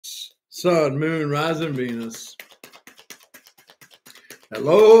Sun, Moon, Rising, Venus.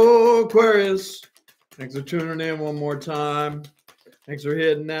 Hello, Aquarius. Thanks for tuning in one more time. Thanks for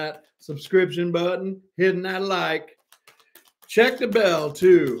hitting that subscription button, hitting that like. Check the bell,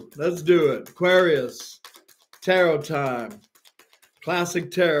 too. Let's do it. Aquarius, tarot time.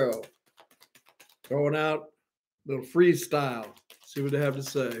 Classic tarot. Going out, little freestyle. See what they have to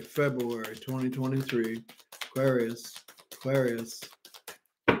say. February 2023. Aquarius.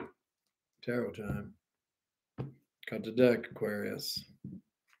 Tarot time. Cut the deck, Aquarius.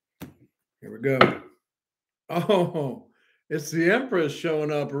 Here we go. Oh, it's the Empress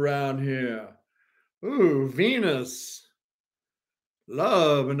showing up around here. Ooh, Venus.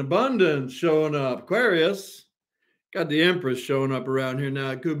 Love and abundance showing up. Aquarius. Got the Empress showing up around here now.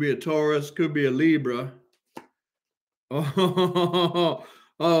 It could be a Taurus, could be a Libra. Oh,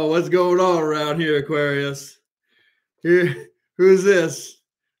 what's going on around here, Aquarius? Here, who's this?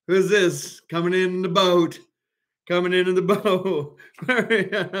 Who's this? Coming in the boat. Coming into the boat.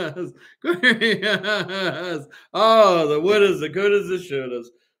 Aquarius. Oh, the wouldas, the couldas, the shouldas.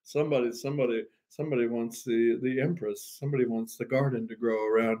 Somebody wants the Empress. Somebody wants the garden to grow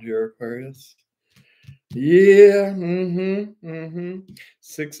around here, Aquarius. Yeah.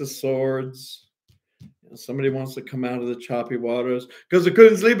 Six of Swords. Somebody wants to come out of the choppy waters because they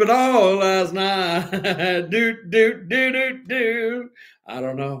couldn't sleep at all last night. do. I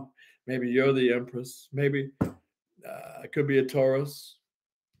don't know. Maybe you're the Empress. Maybe it could be a Taurus.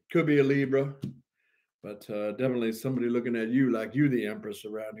 Could be a Libra. But definitely somebody looking at you like you the Empress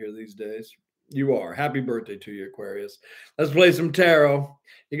around here these days. You are. Happy birthday to you, Aquarius. Let's play some tarot.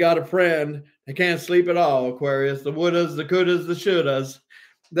 You got a friend. They can't sleep at all, Aquarius. The wouldas, the couldas, the shouldas.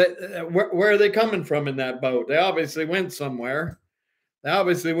 Where are they coming from in that boat? They obviously went somewhere. Now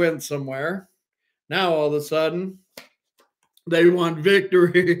all of a sudden, they want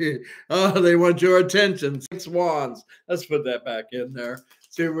victory. Oh, they want your attention. Six Wands. Let's put that back in there.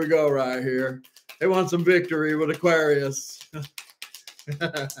 See where we go right here. They want some victory with Aquarius.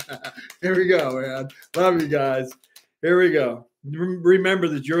 Here we go, man. Love you guys. Here we go. Remember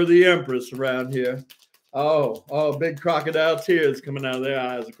that you're the Empress around here. Oh, big crocodile tears coming out of their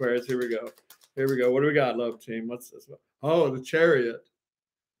eyes, Aquarius. Here we go. What do we got, love team? What's this one? Oh, the Chariot.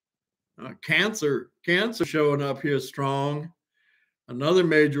 Cancer showing up here strong. Another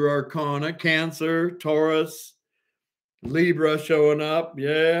major arcana. Cancer, Taurus, Libra showing up.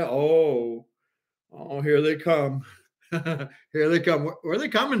 Yeah. Oh, here they come. Here they come. Where are they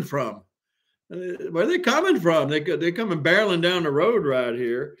coming from? Where are they coming from? They're coming barreling down the road right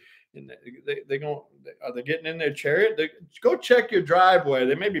here. And are they getting in their chariot? Go check your driveway.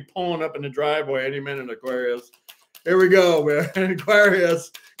 They may be pulling up in the driveway any minute, Aquarius. Here we go, man.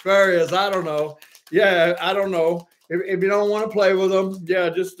 Aquarius. I don't know. Yeah, I don't know. If you don't want to play with them, yeah,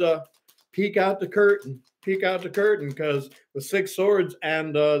 just peek out the curtain. Because with Six Swords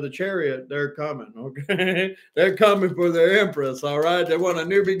and the Chariot, they're coming. Okay, they're coming for their Empress. All right, they want a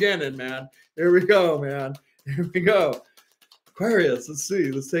new beginning, man. Here we go, man. Here we go. Aquarius, let's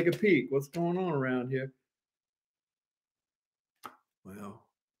see. Let's take a peek. What's going on around here? Well,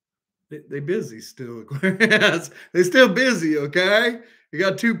 they busy still, Aquarius. They're still busy, okay? You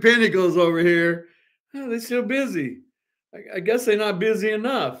got two pentacles over here. Oh, they're still busy. I guess they're not busy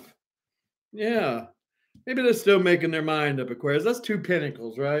enough. Yeah. Maybe they're still making their mind up, Aquarius. That's two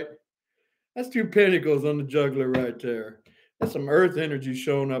pentacles, right? That's two pentacles on the juggler right there. That's some earth energy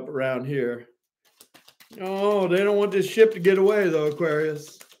showing up around here. Oh, they don't want this ship to get away, though,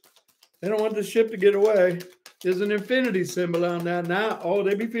 Aquarius. They don't want the ship to get away. There's an infinity symbol on that now. Oh,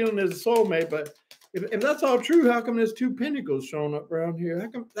 they be feeling there's a soulmate, but if that's all true, how come there's two pentacles showing up around here? How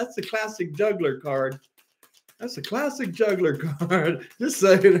come that's the classic juggler card? That's a classic juggler card. Just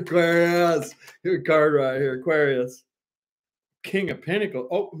saying, Aquarius. Here's a card right here, Aquarius. King of Pentacles.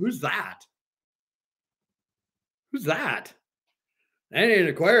 Oh, who's that? Who's that? That ain't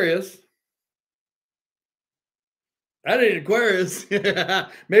Aquarius. That ain't Aquarius.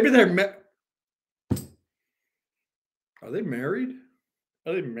 Maybe they're Are they married?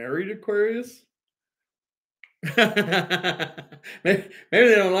 Are they married, Aquarius? Maybe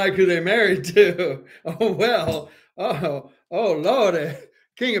they don't like who they married to. Oh, well. Oh, Lordy.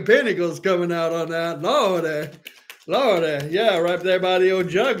 King of Pentacles coming out on that. Lordy. Yeah, right there by the old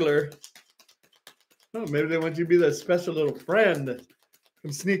juggler. Oh, maybe they want you to be that special little friend that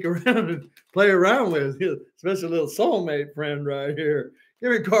can sneak around and play around with. Special little soulmate friend right here.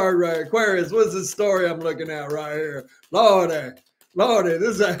 Give me a card right, Aquarius. What's the story I'm looking at right here? Lordy,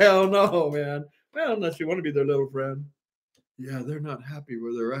 this is a hell no, man. Well, unless you want to be their little friend. Yeah, they're not happy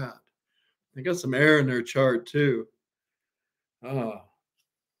where they're at. They got some air in their chart, too. Oh.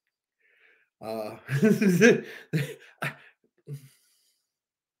 Uh,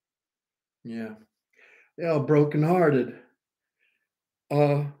 yeah, yeah, brokenhearted.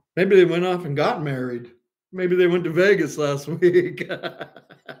 Uh, Maybe they went off and got married. Maybe they went to Vegas last week.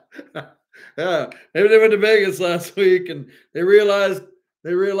 Yeah, maybe they went to Vegas last week and they realized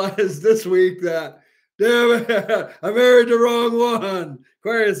this week that damn it, I married the wrong one.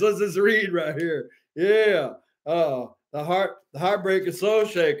 Aquarius, let's just read right here. Yeah. Oh, the heartbreaker soul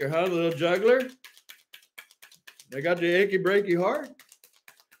shaker, huh? The little juggler. They got the achy breaky heart.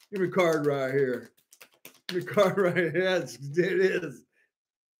 Give me a card right here. Give me a card right here. Yes, it is.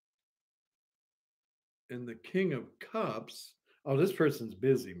 And the King of Cups. Oh, this person's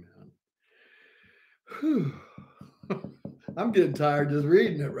busy, man. Whew. I'm getting tired just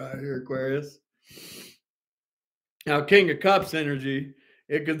reading it right here, Aquarius. Now, King of Cups energy,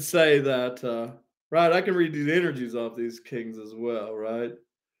 it could say that, right? I can read these energies off these kings as well, right?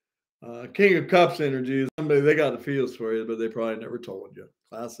 King of Cups energy is somebody they got the feels for you, but they probably never told you.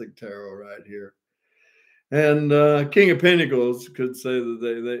 Classic tarot right here. And King of Pentacles could say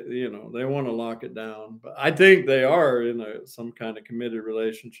that they want to lock it down, but I think they are in some kind of committed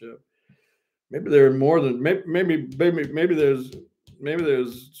relationship. Maybe there are more than maybe there's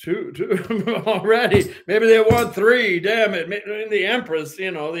two already. Maybe they want three. Damn it! The Empress, the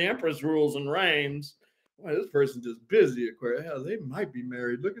Empress rules and reigns. Boy, this person's just busy, Aquarius. Yeah, they might be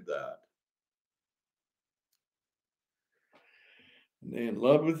married. Look at that. And they in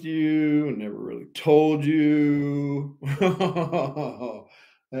love with you and never really told you. Yeah,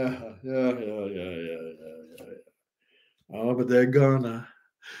 yeah, yeah, yeah, yeah, yeah, yeah. Oh, but they're gonna.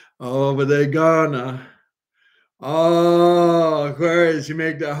 Oh, but they're gonna. Oh, Aquarius, you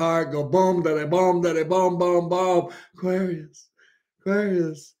make that heart go boom, da boom, da boom, boom, boom. Aquarius,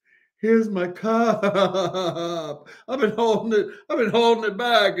 Aquarius, here's my cup. I've been holding it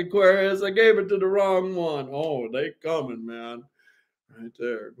back, Aquarius. I gave it to the wrong one. Oh, they coming, man. Right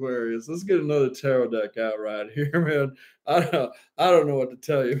there, Aquarius. Let's get another tarot deck out right here, man. I don't know what to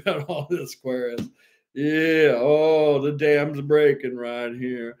tell you about all this, Aquarius. Yeah, oh, the dam's breaking right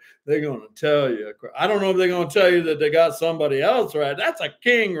here. They're gonna tell you. I don't know if they're gonna tell you that they got somebody else right. That's a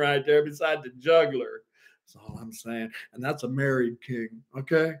king right there beside the juggler. That's all I'm saying. And that's a married king,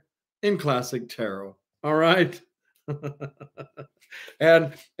 okay? In classic tarot. All right.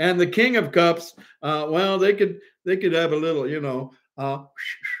 And the King of Cups, well, they could have a little,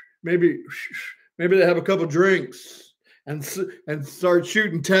 maybe maybe they have a couple drinks and start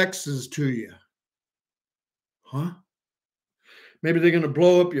shooting texts to you, huh? Maybe they're gonna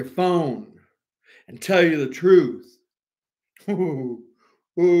blow up your phone and tell you the truth. Ooh,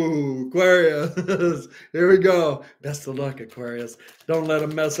 ooh, Aquarius. Here we go. Best of luck, Aquarius. Don't let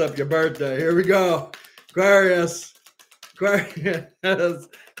them mess up your birthday. Here we go, Aquarius. Aquarius.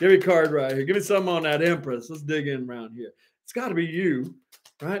 Give me a card right here. Give me something on that Empress. Let's dig in around here. It's got to be you,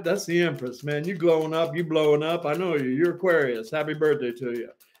 right? That's the Empress, man. You glowing up. You blowing up. I know you. You're Aquarius. Happy birthday to you.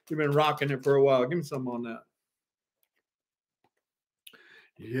 You've been rocking it for a while. Give me something on that.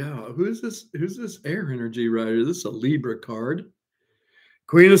 Yeah. Who's this? Who's this air energy right here? This is a Libra card.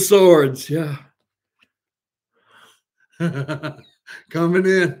 Queen of Swords. Yeah. Coming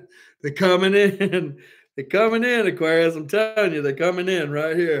in. They're coming in. They're coming in, Aquarius. I'm telling you, they're coming in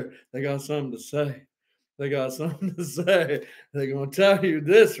right here. They got something to say. They got something to say. They're going to tell you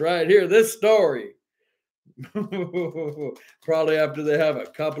this right here, this story. Probably after they have a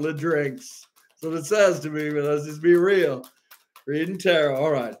couple of drinks. That's what it says to me, but let's just be real. Reading tarot.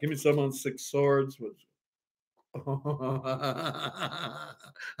 All right. Give me some on Six Swords.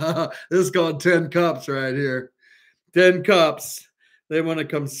 This is called 10 Cups right here. 10 Cups. They want to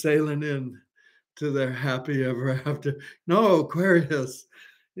come sailing in to their happy ever after. No, Aquarius.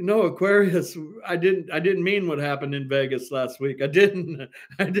 Aquarius, I didn't mean what happened in Vegas last week. I didn't.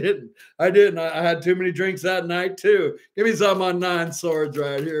 I had too many drinks that night too. Give me some on 9 Swords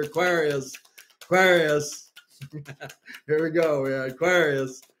right here. Aquarius. Aquarius. Here we go. Yeah,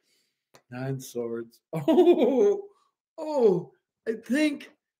 Aquarius. 9 Swords. Oh, I think.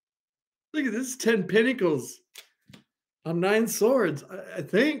 Look at this 10 Pentacles on 9 Swords. I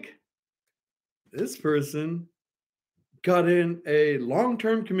think this person got in a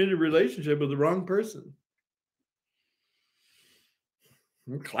long-term committed relationship with the wrong person.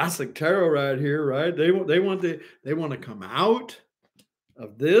 Classic tarot right here, right? They want to come out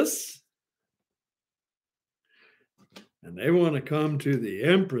of this, and they want to come to the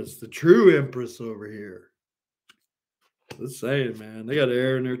Empress, the true Empress over here. Let's say it, man. They got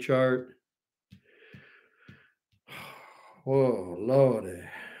air in their chart. Oh, Lordy.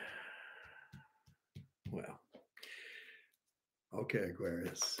 Well, okay,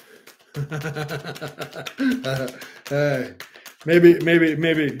 Aquarius. Hey, maybe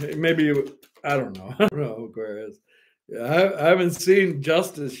I don't know. I don't know, Aquarius. Yeah, I haven't seen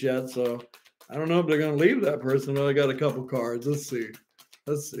justice yet, so I don't know if they're gonna leave that person. Well, I got a couple cards. Let's see.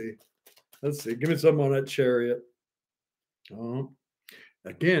 Let's see. Let's see. Give me some on that chariot. Oh,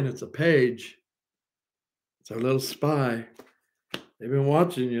 again, it's a page. It's our little spy. They've been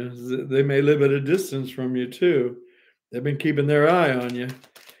watching you. They may live at a distance from you too. They've been keeping their eye on you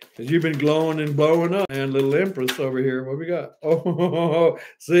because you've been glowing and blowing up. And little Empress over here. What we got? Oh,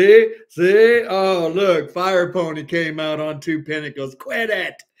 see? Oh, look, Fire Pony came out on 2 Pentacles. Quit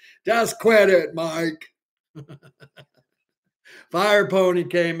it. Just quit it, Mike. Fire Pony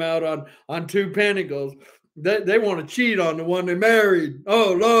came out on 2 Pentacles. They want to cheat on the one they married.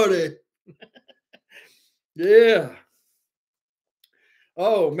 Oh, Lordy. Yeah.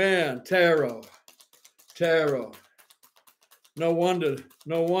 Oh, man. Tarot. No wonder.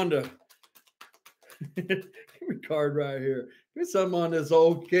 Give me a card right here. Give me something on this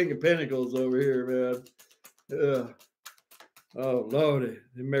old King of Pentacles over here, man. Yeah. Oh, Lordy.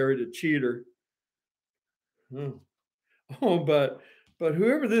 They married a cheater. Oh, but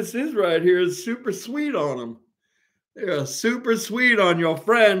whoever this is right here is super sweet on them. They're super sweet on your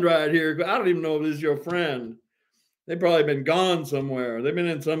friend right here. I don't even know if this is your friend. They've probably been gone somewhere. They've been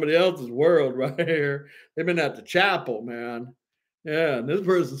in somebody else's world right here. They've been at the chapel, man. Yeah, and this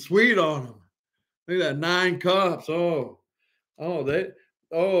person's sweet on them. Look at that 9 cups. They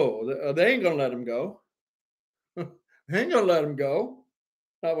ain't gonna let him go. They ain't gonna let him go.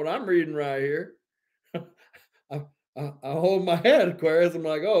 Not what I'm reading right here. I hold my head, Aquarius. I'm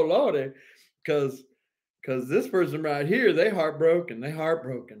like, oh Lordy, because this person right here, they heartbroken. They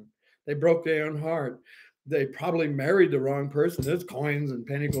broke their own heart. They probably married the wrong person. There's coins and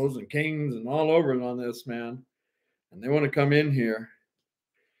pentacles and kings and all over it on this, man. And they want to come in here.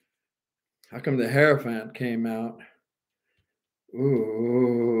 How come the Hierophant came out?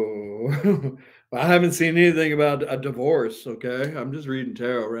 Ooh. I haven't seen anything about a divorce, okay? I'm just reading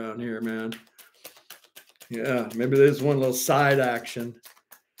tarot around here, man. Yeah, maybe there's one little side action.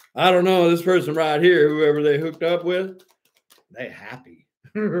 I don't know. This person right here, whoever they hooked up with, they happy.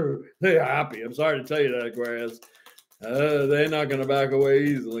 They happy. I'm sorry to tell you that, Aquarius. They're not going to back away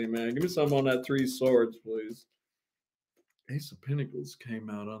easily, man. Give me some on that 3 swords, please. Ace of Pentacles came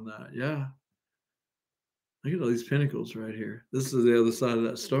out on that. Yeah. Look at all these pentacles right here. This is the other side of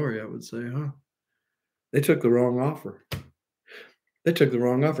that story, I would say, huh? They took the wrong offer.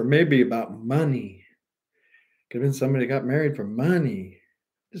 Maybe about money. Could have been somebody got married for money.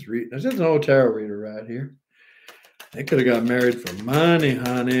 There's just an old tarot reader right here. They could have got married for money,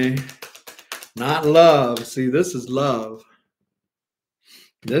 honey. Not love. See, this is love.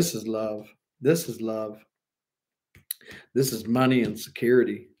 This is love. This is money and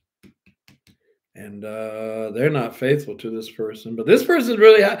security. And they're not faithful to this person. But this person's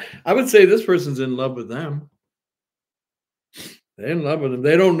really, I would say this person's in love with them. They're in love with them.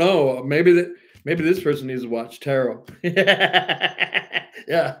 They don't know. Maybe this person needs to watch tarot.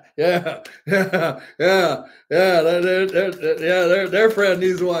 Yeah. Their friend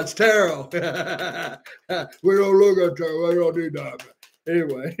needs to watch tarot. We don't look at tarot. We don't do that.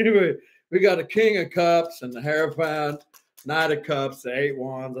 Anyway, we got a King of Cups and the Hierophant, Knight of Cups, the 8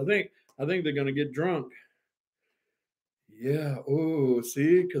 Wands. I think they're gonna get drunk. Yeah. Oh,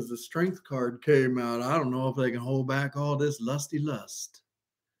 see, because the Strength card came out. I don't know if they can hold back all this lusty lust.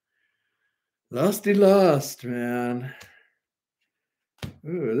 Lusty lust, man.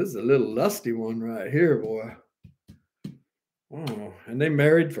 Ooh, this is a little lusty one right here, boy. Oh, and they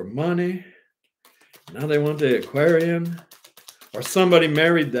married for money. Now they want the Aquarian. Or somebody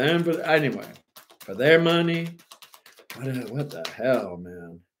married them for their money. What the hell,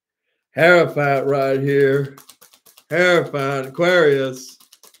 man? Hierophant right here. Hierophant, Aquarius.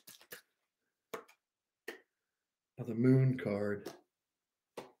 Oh, the Moon card.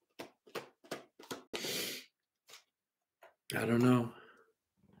 I don't know.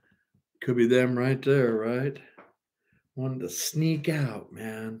 Could be them right there, right? Wanted to sneak out,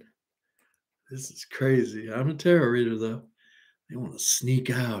 man. This is crazy. I'm a tarot reader, though. They want to sneak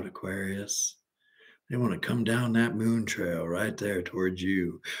out, Aquarius. They want to come down that moon trail right there towards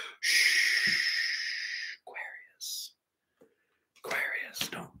you. Shh. Aquarius,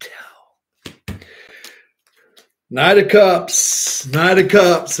 don't tell. Knight of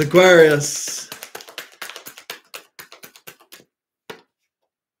Cups, Aquarius.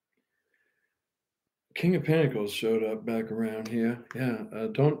 King of Pentacles showed up back around here. Yeah,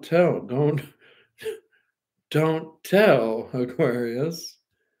 don't tell, Aquarius.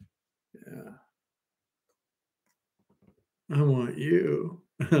 Yeah. I want you.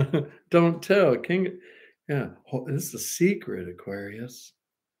 Don't tell. King. Yeah. This is a secret, Aquarius.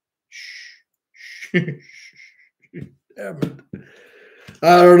 Shh. Damn it.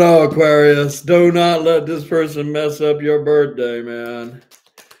 I don't know, Aquarius. Do not let this person mess up your birthday, man.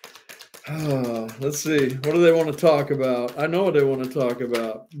 Let's see. What do they want to talk about? I know what they want to talk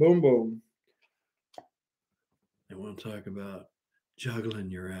about. Boom, boom. They want to talk about juggling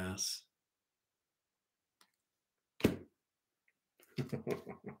your ass.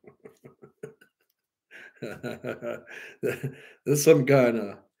 There's some kind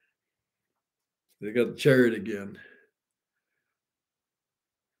of. They got the chariot again.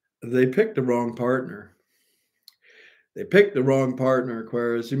 They picked the wrong partner. They picked the wrong partner,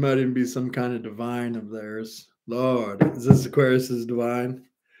 Aquarius. You might even be some kind of divine of theirs. Lord, is this Aquarius's divine?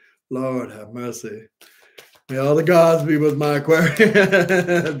 Lord, have mercy. May all the gods be with my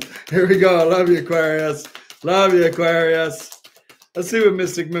Aquarius. Here we go. I love you, Aquarius. Love you, Aquarius. Let's see what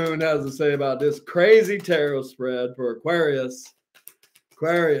Mystic Moon has to say about this crazy tarot spread for Aquarius.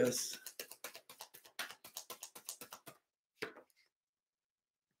 Aquarius.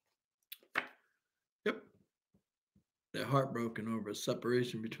 Yep. They're heartbroken over a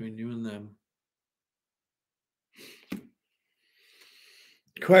separation between you and them.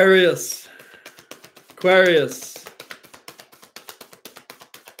 Aquarius. Aquarius.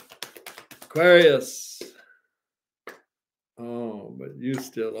 Aquarius. Oh, but you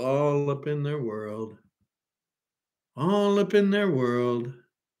still all up in their world. All up in their world.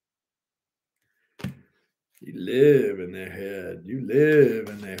 You live in their head. You live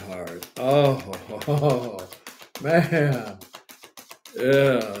in their heart. Oh, man.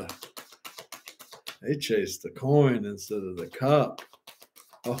 Yeah. They chase the coin instead of the cup.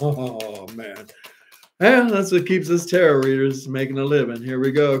 Oh, man. Yeah, that's what keeps us tarot readers making a living. Here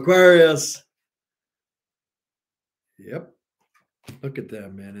we go. Aquarius. Yep. Look at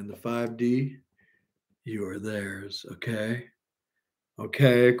that, man. In the 5D, you are theirs. Okay.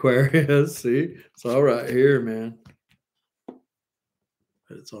 Okay, Aquarius. See, it's all right here, man. But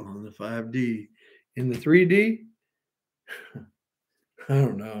it's all in the 5D. In the 3D, I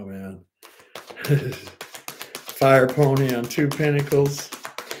don't know, man. Fire pony on 2 pentacles.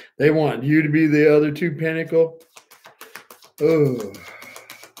 They want you to be the other 2 pentacle. Oh,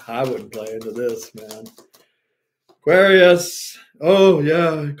 I wouldn't play into this, man. Aquarius. Oh,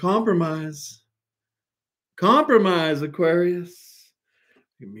 yeah. Compromise. Compromise, Aquarius.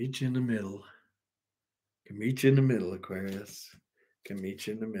 Can meet you in the middle. Can meet you in the middle, Aquarius. Can meet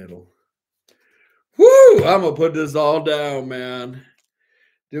you in the middle. Woo! I'm going to put this all down, man.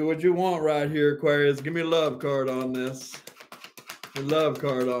 Do what you want right here, Aquarius. Give me a love card on this. A love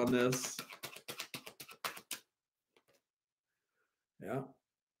card on this. Yeah.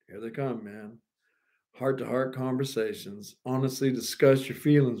 Here they come, man. Heart-to-heart conversations. Honestly discuss your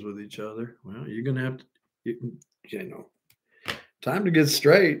feelings with each other. Well, you're going to have to, you know, time to get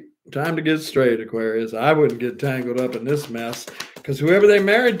straight. Time to get straight, Aquarius. I wouldn't get tangled up in this mess because whoever they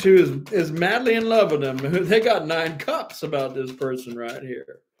married to is madly in love with them. They got 9 cups about this person right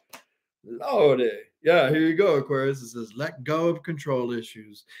here. Lordy. Yeah, here you go, Aquarius. It says, let go of control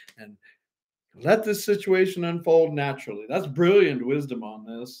issues and let this situation unfold naturally. That's brilliant wisdom on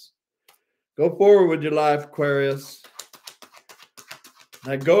this. Go forward with your life, Aquarius.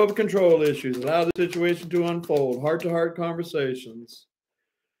 Let go of control issues. Allow the situation to unfold. Heart-to-heart conversations.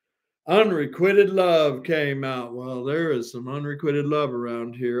 Unrequited love came out. Well, there is some unrequited love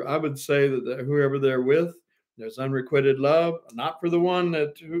around here. I would say that whoever they're with, there's unrequited love. Not for the one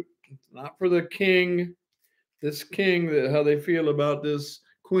that, not for the king, this king, how they feel about this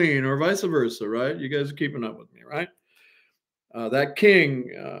queen, or vice versa, right? You guys are keeping up with me, right? That king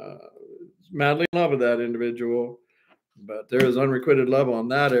is madly in love with that individual, but there is unrequited love on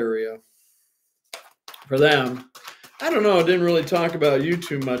that area for them. I don't know. I didn't really talk about you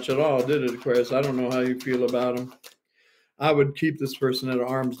too much at all, did it, Aquarius? I don't know how you feel about them. I would keep this person at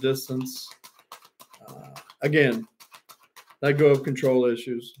arm's distance. Again, let go of control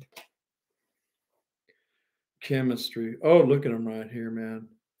issues. Chemistry. Oh, look at them right here, man.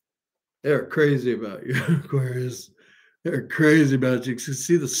 They're crazy about you, Aquarius. They're crazy about you.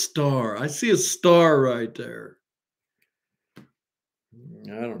 See the star. I see a star right there.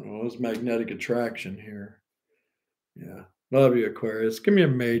 I don't know. It's magnetic attraction here. Yeah. Love you, Aquarius. Give me a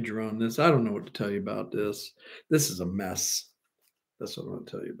major on this. I don't know what to tell you about this. This is a mess. That's what I'm going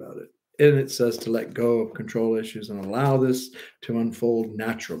to tell you about it. And it says to let go of control issues and allow this to unfold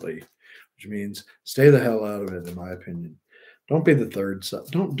naturally, which means stay the hell out of it, in my opinion. Don't be the third.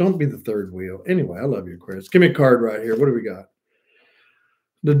 Don't be the third wheel. Anyway, I love you, Aquarius. Give me a card right here. What do we got?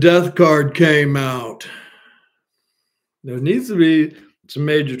 The Death card came out. There needs to be some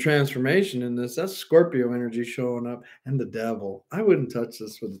major transformation in this. That's Scorpio energy showing up, and the devil. I wouldn't touch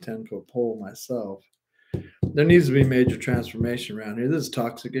this with a 10-foot pole myself. There needs to be major transformation around here. This is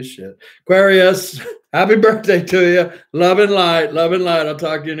toxic as shit. Aquarius, happy birthday to you. Love and light. Love and light. I'll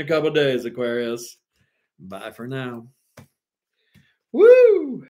talk to you in a couple of days, Aquarius. Bye for now. Woo!